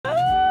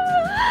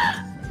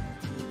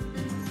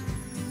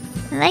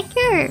like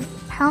your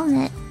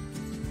helmet.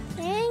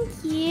 Thank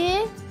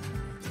you.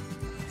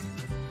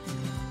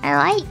 I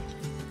like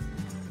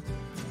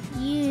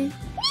You.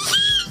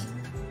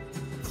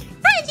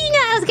 How did you know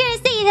I was gonna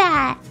say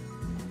that?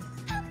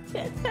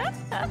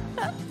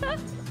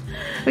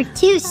 We're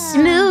too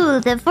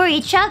smooth for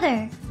each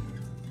other.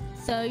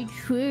 So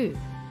true.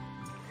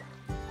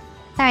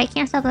 Sorry, I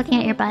can't stop looking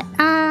at your butt.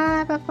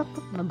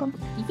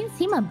 You can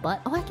see my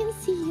butt. Oh, I can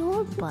see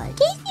your butt.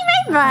 Can you see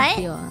my butt?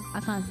 I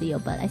can't see your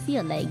butt. I see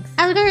your legs.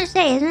 I was gonna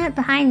say, isn't it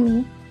behind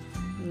me?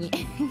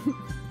 Yeah.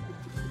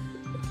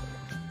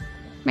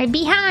 My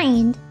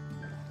behind.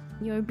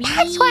 Your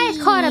That's why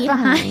it's called a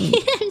behind.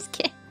 I'm just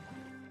kidding.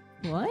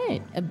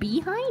 What? A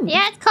behind?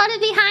 Yeah, it's called a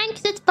behind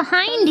because it's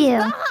behind you.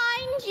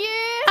 Behind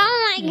you.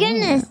 Oh my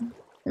goodness.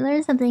 You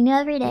learn something new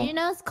every day. You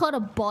know it's called a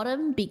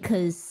bottom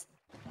because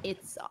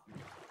it's...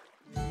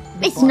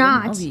 It's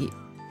not.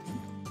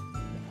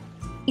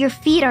 Your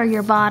feet are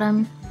your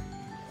bottom.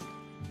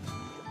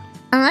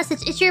 Unless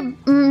it's your...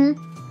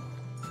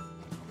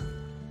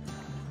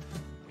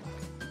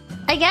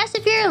 I guess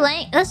if you're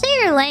laying... Let's say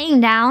you're laying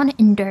down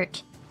in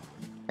dirt.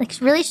 Like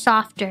really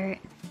soft dirt.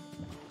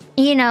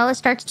 You know, it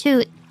starts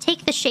to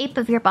take the shape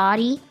of your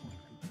body.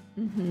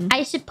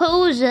 I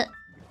suppose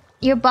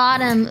your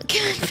bottom...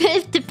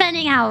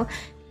 depending how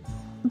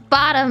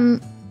far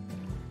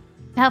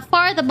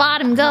the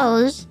bottom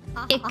goes...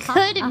 It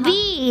could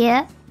be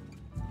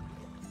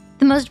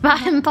the most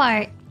bottom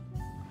part.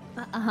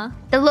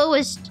 The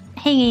lowest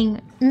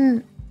hanging.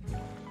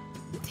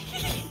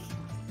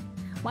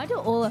 Why do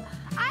all...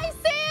 I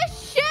see a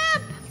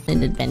ship!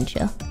 An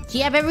adventure. Do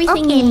you have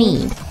everything you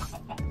need?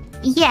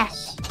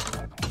 Yes.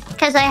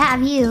 Because I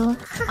have you.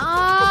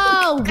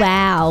 Oh,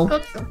 wow.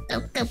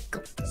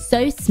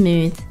 So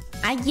smooth.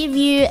 I give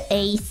you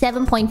a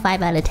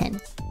 7.5 out of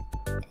 10.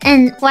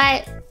 And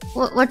why...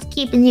 What's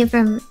keeping you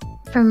from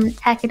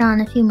tacking on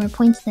a few more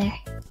points there?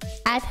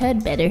 I've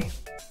heard better.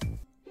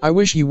 I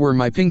wish you were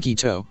my pinky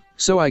toe,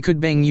 so I could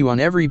bang you on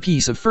every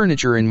piece of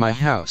furniture in my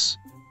house.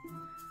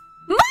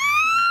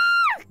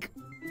 Mark!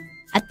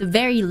 At the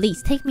very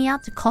least, take me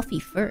out to coffee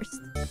first.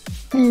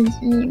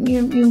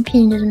 Your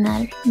opinion doesn't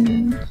matter.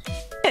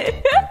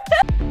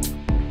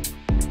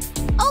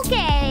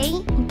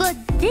 Okay, but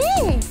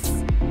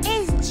this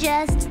is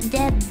just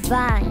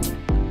divine.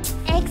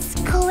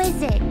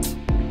 Exquisite.